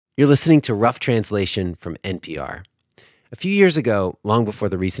You're listening to Rough Translation from NPR. A few years ago, long before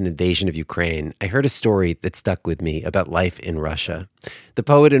the recent invasion of Ukraine, I heard a story that stuck with me about life in Russia. The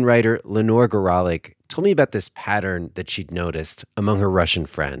poet and writer Lenore Goralik told me about this pattern that she'd noticed among her Russian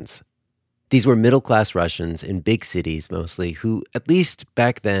friends. These were middle-class Russians in big cities mostly who, at least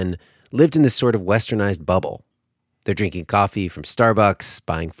back then, lived in this sort of westernized bubble. They're drinking coffee from Starbucks,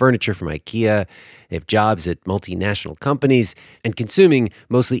 buying furniture from IKEA, they have jobs at multinational companies, and consuming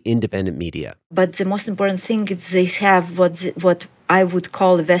mostly independent media. But the most important thing is they have what I would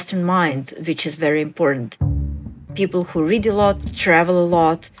call a Western mind, which is very important. People who read a lot, travel a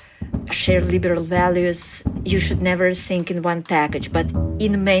lot, share liberal values. You should never think in one package, but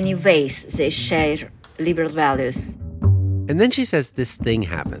in many ways they share liberal values. And then she says this thing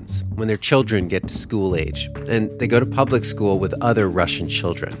happens when their children get to school age and they go to public school with other Russian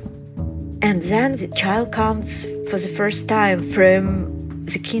children. And then the child comes for the first time from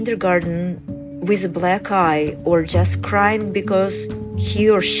the kindergarten with a black eye or just crying because he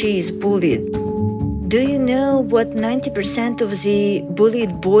or she is bullied. Do you know what 90% of the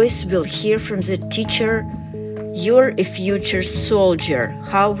bullied boys will hear from the teacher? You're a future soldier.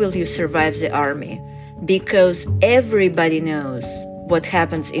 How will you survive the army? Because everybody knows what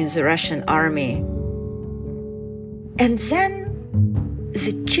happens in the Russian army. And then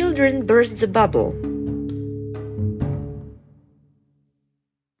the children burst the bubble.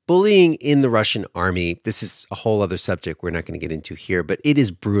 Bullying in the Russian army, this is a whole other subject we're not going to get into here, but it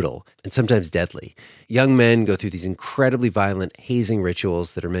is brutal and sometimes deadly. Young men go through these incredibly violent hazing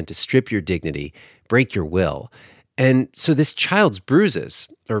rituals that are meant to strip your dignity, break your will. And so this child's bruises,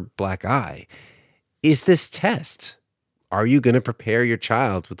 or black eye, is this test. Are you going to prepare your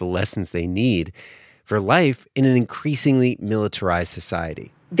child with the lessons they need for life in an increasingly militarized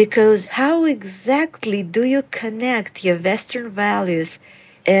society? Because how exactly do you connect your Western values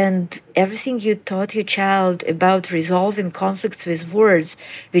and everything you taught your child about resolving conflicts with words,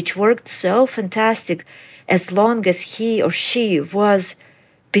 which worked so fantastic as long as he or she was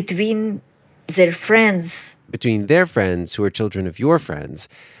between their friends? Between their friends who are children of your friends.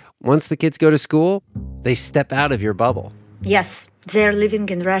 Once the kids go to school, they step out of your bubble. Yes, they're living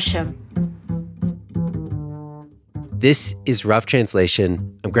in Russia. This is Rough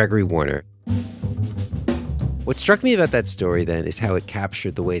Translation. I'm Gregory Warner. What struck me about that story then is how it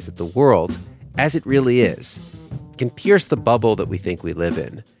captured the ways that the world, as it really is, can pierce the bubble that we think we live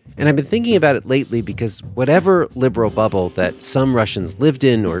in. And I've been thinking about it lately because whatever liberal bubble that some Russians lived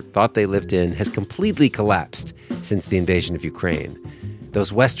in or thought they lived in has completely collapsed since the invasion of Ukraine.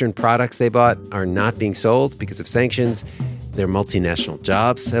 Those Western products they bought are not being sold because of sanctions. Their multinational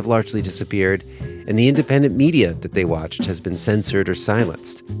jobs have largely disappeared. And the independent media that they watched has been censored or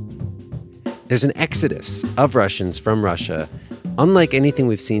silenced. There's an exodus of Russians from Russia, unlike anything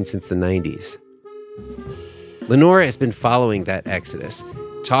we've seen since the 90s. Lenore has been following that exodus,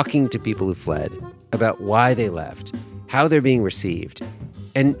 talking to people who fled about why they left, how they're being received,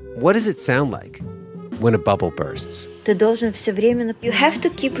 and what does it sound like when a bubble bursts. You have to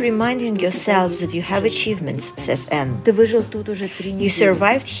keep reminding yourselves that you have achievements, says Anne. You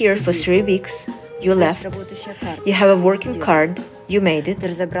survived here for 3 weeks. You left. You have a working card. You made it.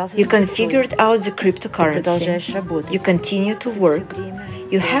 You configured out the cryptocurrency. You continue to work.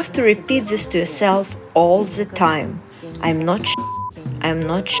 You have to repeat this to yourself all the time. I'm not I'm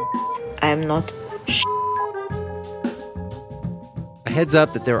not I'm not A heads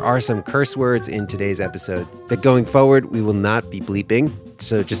up that there are some curse words in today's episode that going forward we will not be bleeping.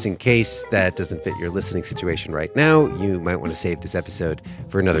 So just in case that doesn't fit your listening situation right now, you might want to save this episode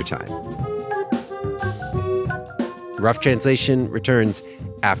for another time. Rough Translation returns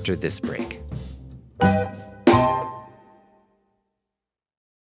after this break.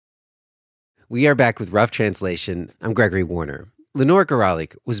 We are back with Rough Translation. I'm Gregory Warner. Lenore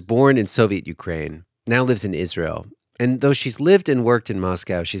Goralik was born in Soviet Ukraine, now lives in Israel. And though she's lived and worked in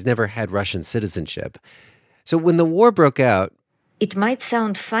Moscow, she's never had Russian citizenship. So when the war broke out... It might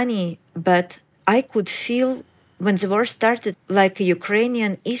sound funny, but I could feel when the war started like a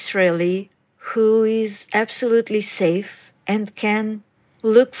Ukrainian Israeli who is absolutely safe and can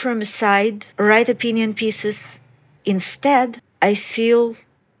look from a side, write opinion pieces. Instead, I feel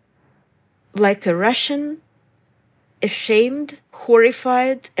like a Russian, ashamed,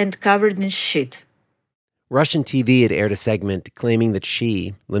 horrified, and covered in shit. Russian TV had aired a segment claiming that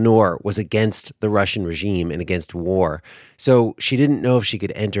she, Lenore, was against the Russian regime and against war. So she didn't know if she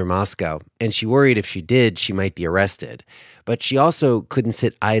could enter Moscow, and she worried if she did, she might be arrested. But she also couldn't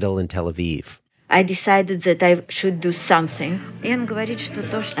sit idle in Tel Aviv. I decided that I should do something.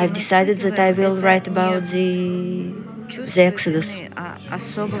 I've decided that I will write about the Exodus.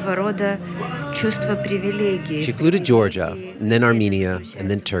 She flew to Georgia, and then Armenia, and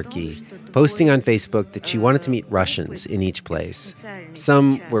then Turkey, posting on Facebook that she wanted to meet Russians in each place.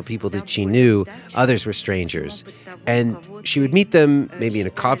 Some were people that she knew, others were strangers. And she would meet them maybe in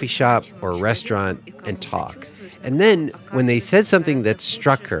a coffee shop or a restaurant and talk. And then when they said something that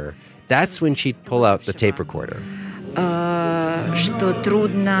struck her, that's when she'd pull out the tape recorder. And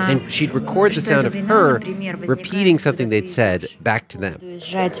she'd record the sound of her repeating something they'd said back to them.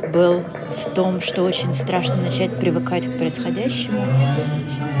 Был в том, что очень страшно начать привыкать к происходящему,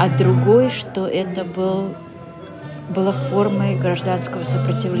 а другой, что это была формой гражданского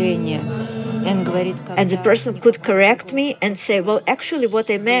сопротивления. And the person could correct me and say, well, actually what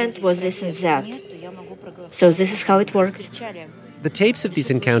I meant was this and that. So this is how it worked. The tapes of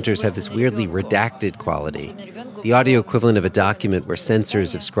these encounters have this weirdly redacted quality, the audio equivalent of a document where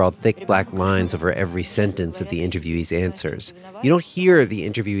censors have scrawled thick black lines over every sentence of the interviewee's answers. You don't hear the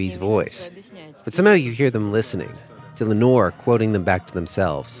interviewee's voice, but somehow you hear them listening, to Lenore quoting them back to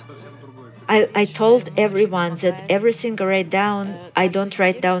themselves. I told everyone that everything I write down, I don't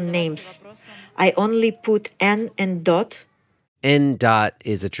write down names. I only put N and dot. N dot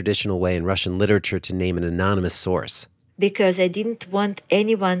is a traditional way in Russian literature to name an anonymous source. Because I didn't want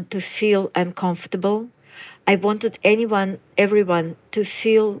anyone to feel uncomfortable. I wanted everyone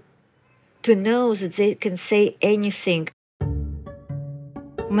to know that they can say anything.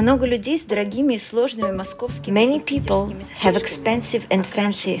 Many people have expensive and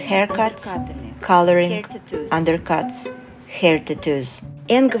fancy haircuts, coloring, undercuts, hair tattoos.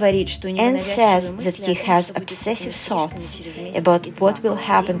 N says that he has obsessive thoughts about what will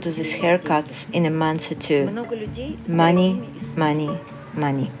happen to these haircuts in a month or two. Money, money,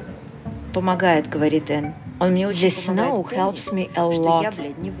 money. Помогает, говорит N. This snow helps me a lot,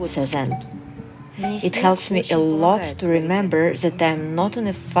 says N. It helps me a lot to remember that I'm not on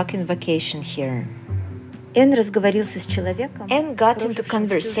a fucking vacation here. N got into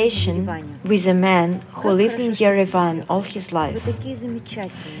conversation with a man who lived in Yerevan all his life.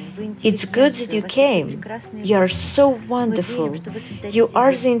 It's good that you came. You are so wonderful. You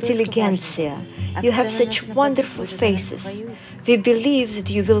are the intelligentsia. You have such wonderful faces. We believe that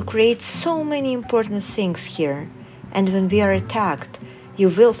you will create so many important things here. And when we are attacked, you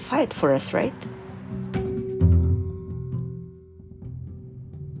will fight for us, right?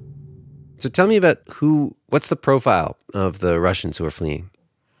 So tell me about what's the profile of the Russians who are fleeing?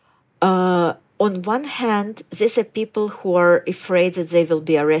 On one hand, these are people who are afraid that they will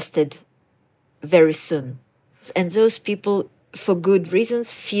be arrested very soon. And those people, for good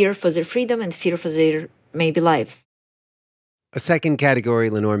reasons, fear for their freedom and fear for their maybe lives. A second category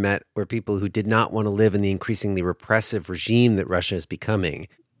Lenore met were people who did not want to live in the increasingly repressive regime that Russia is becoming.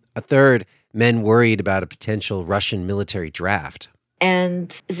 A third, men worried about a potential Russian military draft.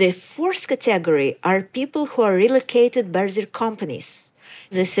 And the fourth category are people who are relocated by their companies.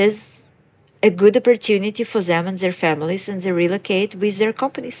 This is a good opportunity for them and their families, and they relocate with their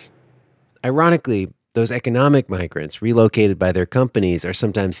companies. Ironically, those economic migrants relocated by their companies are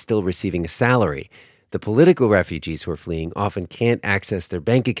sometimes still receiving a salary. The political refugees who are fleeing often can't access their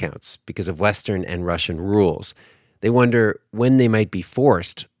bank accounts because of Western and Russian rules. They wonder when they might be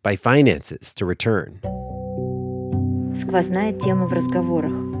forced by finances to return. Сквозная тема в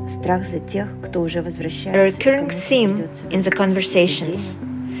разговорах. Страх за тех, кто уже возвращается. A recurring theme in the conversations.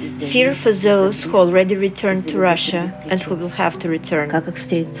 Fear for those who already returned to Russia and who will have to return. Как их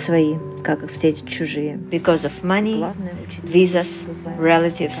встретят свои, как их встретят чужие. Because of money, visas,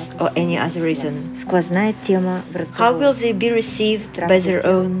 relatives, or any other reason. Сквозная тема в разговорах. How will they be received by their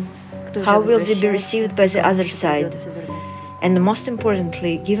own? How will they be received by the other side? And most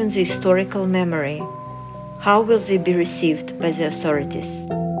importantly, given the historical memory, how will they be received by the authorities?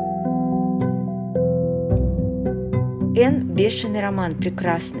 Энн бешеный роман,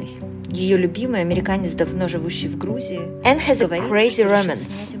 прекрасный. Ее любимый американец, давно живущий в Грузии. Anne has a crazy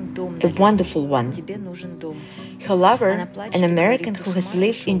romance, a wonderful one. Her lover, an American who has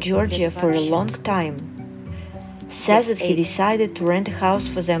lived in Georgia for a long time, says that he decided to rent a house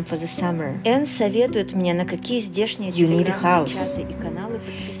for them for the summer. Энн советует мне, на какие здешние you need a house.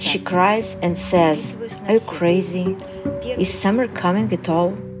 She cries and says, are you crazy? Is summer coming at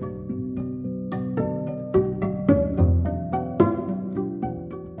all?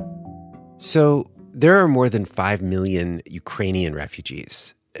 So there are more than 5 million Ukrainian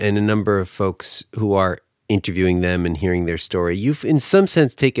refugees and a number of folks who are interviewing them and hearing their story. You've, in some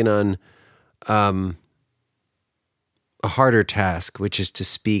sense, taken on a harder task, which is to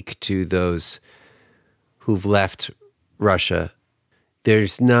speak to those who've left Russia,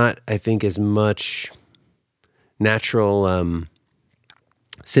 there's not, I think, as much natural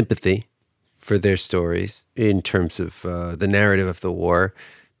sympathy for their stories in terms of the narrative of the war.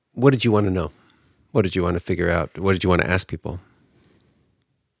 What did you want to know? What did you want to figure out? What did you want to ask people?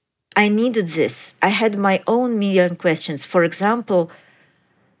 I needed this. I had my own million questions. For example,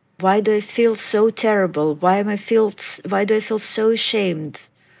 why do I feel so terrible? Why do I feel so ashamed?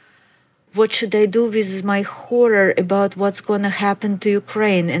 What should I do with my horror about what's going to happen to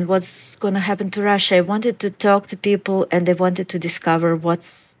Ukraine and what's going to happen to Russia? I wanted to talk to people and I wanted to discover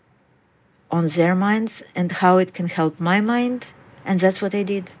what's on their minds and how it can help my mind. And that's what I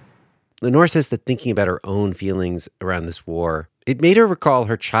did. Lenore says that thinking about her own feelings around this war, it made her recall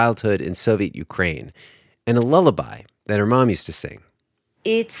her childhood in Soviet Ukraine and a lullaby that her mom used to sing.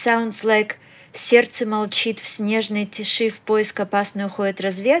 It sounds like «Сердце молчит в снежной тиши, в поиск опасной уходит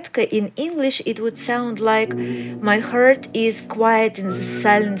разведка». In English, it would sound like «My heart is quiet in the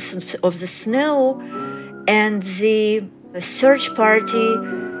silence of the snow, and the search party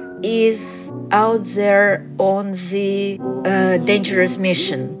is out there on the dangerous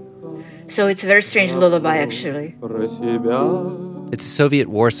mission». So it's a very strange lullaby, actually. It's a Soviet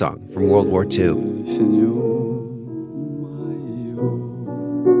war song from World War II.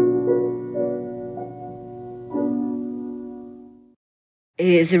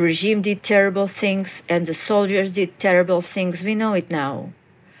 The regime did terrible things and the soldiers did terrible things. We know it now.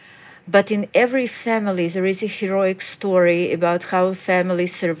 But in every family, there is a heroic story about how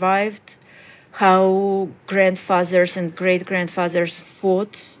families survived, how grandfathers and great-grandfathers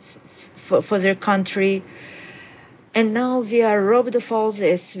fought for their country. And now we are robbed of all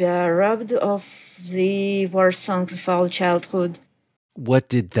this. We are robbed of the war songs of our childhood. What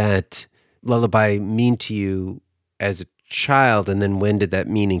did that lullaby mean to you as a child, and then when did that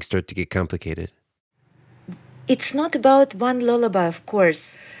meaning start to get complicated? It's not about one lullaby, of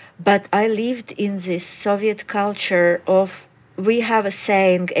course, but I lived in this Soviet culture of, we have a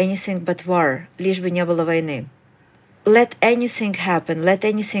saying, anything but war, лишь бы не было войны. Let anything happen, let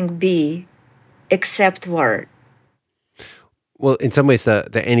anything be, except war. Well, in some ways,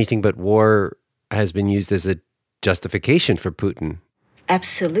 the anything but war has been used as a justification for Putin.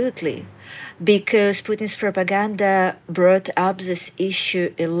 Absolutely, because Putin's propaganda brought up this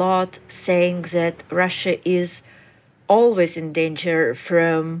issue a lot, saying that Russia is always in danger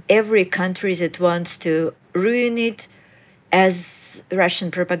from every country that wants to ruin it, as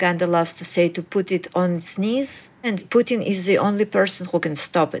Russian propaganda loves to say, to put it on its knees. And Putin is the only person who can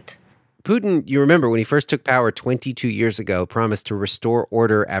stop it. Putin, you remember, when he first took power 22 years ago, promised to restore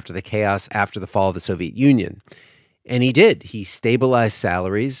order after the chaos after the fall of the Soviet Union. And he did. He stabilized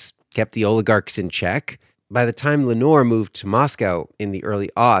salaries, kept the oligarchs in check. By the time Lenore moved to Moscow in the early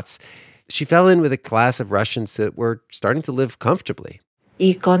aughts, she fell in with a class of Russians that were starting to live comfortably.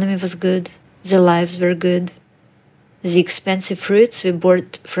 The economy was good. The lives were good. The expensive fruits we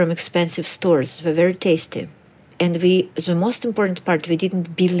bought from expensive stores were very tasty. And the most important part, we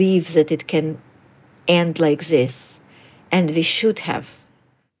didn't believe that it can end like this. And we should have.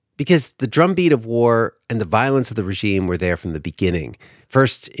 Because the drumbeat of war and the violence of the regime were there from the beginning.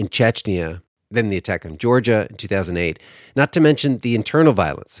 First in Chechnya, then the attack on Georgia in 2008, not to mention the internal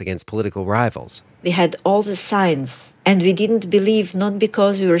violence against political rivals. We had all the signs, and we didn't believe, not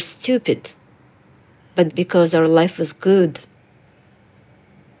because we were stupid, but because our life was good.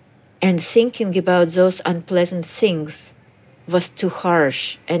 And thinking about those unpleasant things was too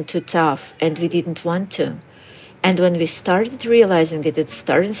harsh and too tough, and we didn't want to. And when we started realizing it and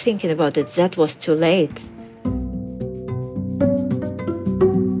started thinking about it, that was too late.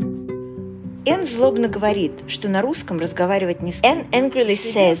 Энн злобно говорит, что на русском разговаривать не стоит. Anne angrily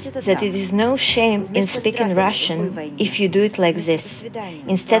says that it is no shame in speaking Russian if you do it like this.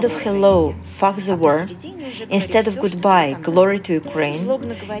 Instead of hello, fuck the war. Instead of goodbye, glory to Ukraine.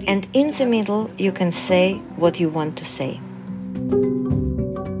 And in the middle, you can say what you want to say.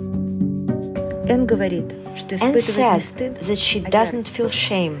 Anne говорит, Anne says that she doesn't feel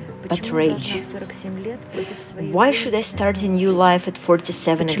shame, but rage. Why should I start a new life at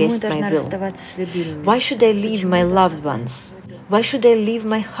 47 against my will? Why should I leave my loved ones? Why should I leave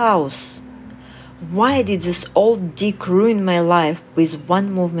my house? Why did this old dick ruin my life with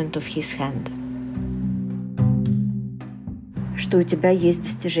one movement of his hand?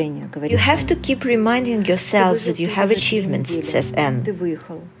 You have to keep reminding yourself that you have achievements, says Anne.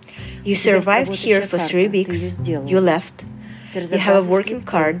 You survived here for 3 weeks, you left, you have a working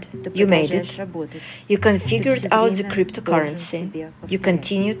card, you made it, you configured out the cryptocurrency, you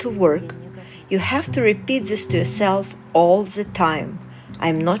continue to work. You have to repeat this to yourself all the time.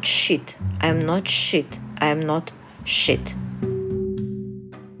 I'm not shit, I'm not shit, I am not shit.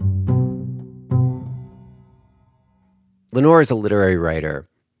 Lenore is a literary writer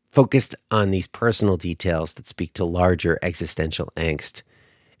focused on these personal details that speak to larger existential angst.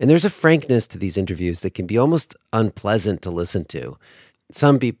 And there's a frankness to these interviews that can be almost unpleasant to listen to.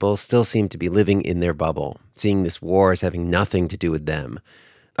 Some people still seem to be living in their bubble, seeing this war as having nothing to do with them.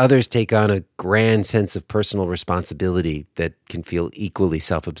 Others take on a grand sense of personal responsibility that can feel equally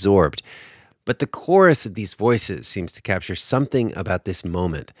self-absorbed. But the chorus of these voices seems to capture something about this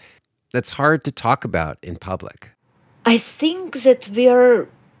moment that's hard to talk about in public. I think that we are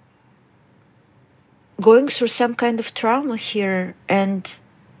going through some kind of trauma here, and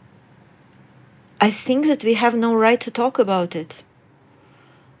I think that we have no right to talk about it.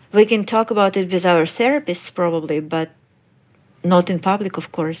 We can talk about it with our therapists probably, but not in public,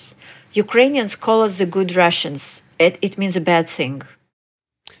 of course. Ukrainians call us the good Russians. It means a bad thing.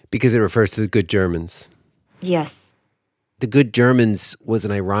 Because it refers to the good Germans. Yes. The good Germans was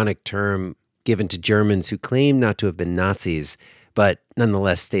an ironic term given to Germans who claimed not to have been Nazis, but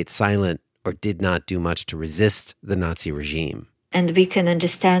nonetheless stayed silent or did not do much to resist the Nazi regime. And we can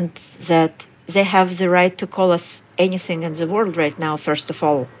understand that they have the right to call us anything in the world right now, first of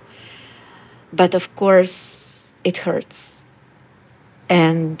all. But of course, it hurts.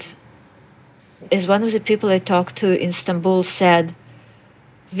 And as one of the people I talked to in Istanbul said,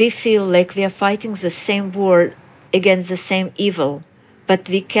 we feel like we are fighting the same war against the same evil, but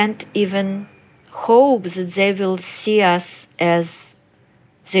we can't even hope that they will see us as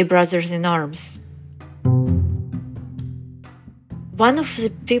their brothers in arms. One of the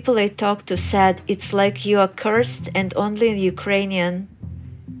people I talked to said, it's like you are cursed and only a Ukrainian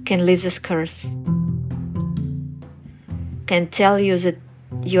can live this curse. Can tell you that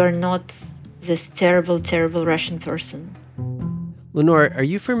you are not this terrible, terrible Russian person. Lenore, are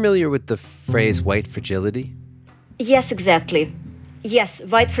you familiar with the phrase white fragility? Yes, exactly. Yes,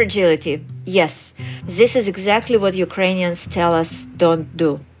 white fragility. Yes. This is exactly what Ukrainians tell us don't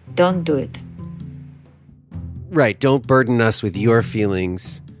do. Don't do it. Right. Don't burden us with your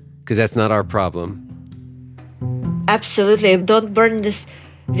feelings, because that's not our problem. Absolutely. Don't burden this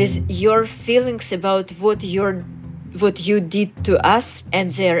with your feelings about what you did to us,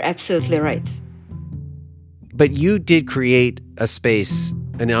 and they're absolutely right. But you did create a space,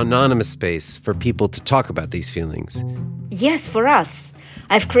 an anonymous space, for people to talk about these feelings. Yes, for us.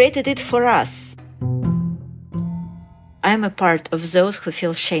 I've created it for us. I'm a part of those who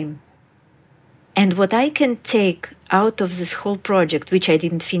feel shame. And what I can take out of this whole project, which I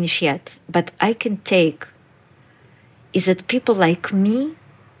didn't finish yet, but I can take, is that people like me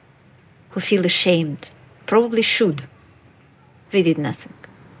who feel ashamed probably should. We did nothing.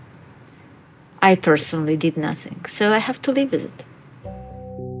 I personally did nothing, so I have to live with it.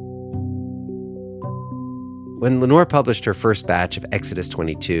 When Lenore published her first batch of Exodus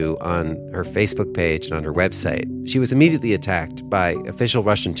 22 on her Facebook page and on her website, she was immediately attacked by official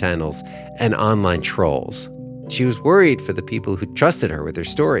Russian channels and online trolls. She was worried for the people who trusted her with their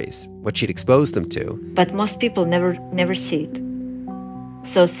stories, what she'd exposed them to. But most people never see it.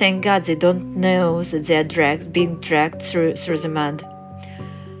 So thank God they don't know that they are being dragged through the mud.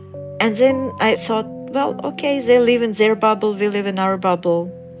 And then I thought, well, okay, they live in their bubble, we live in our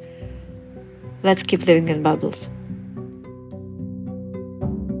bubble. Let's keep living in bubbles.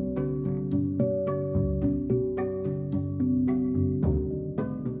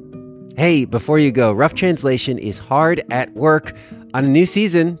 Hey, before you go, Rough Translation is hard at work on a new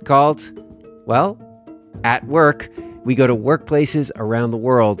season called, well, At Work. We go to workplaces around the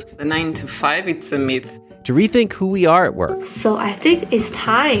world. The 9 to 5, it's a myth. To rethink who we are at work. So I think it's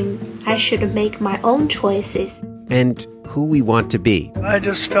time I should make my own choices. And who we want to be. I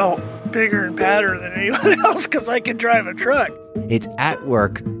just felt bigger and badder than anyone else because I could drive a truck. It's At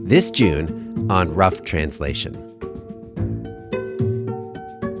Work this June on Rough Translation.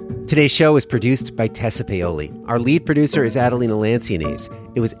 Today's show is produced by Tessa Paoli. Our lead producer is Adelina Lancianese.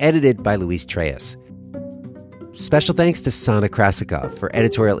 It was edited by Luis Treyes. Special thanks to Sana Krasikov for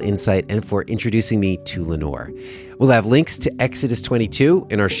editorial insight and for introducing me to Lenore. We'll have links to Exodus 22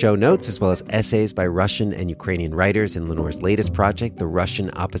 in our show notes, as well as essays by Russian and Ukrainian writers in Lenore's latest project, the Russian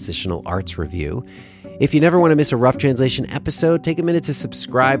Oppositional Arts Review. If you never want to miss a Rough Translation episode, take a minute to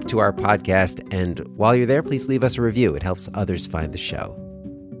subscribe to our podcast. And while you're there, please leave us a review. It helps others find the show.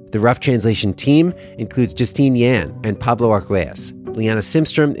 The Rough Translation team includes Justine Yan and Pablo Arguelles. Liana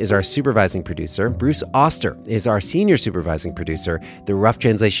Simstrom is our supervising producer. Bruce Oster is our senior supervising producer. The Rough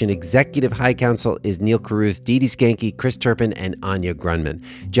Translation Executive High Council is Neil Carruth, Dee Dee Skanke, Chris Turpin, and Anya Grunman.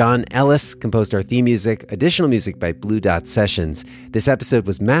 John Ellis composed our theme music, additional music by Blue Dot Sessions. This episode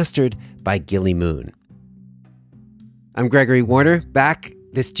was mastered by Gilly Moon. I'm Gregory Warner, back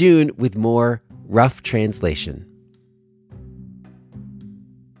this June with more Rough Translation.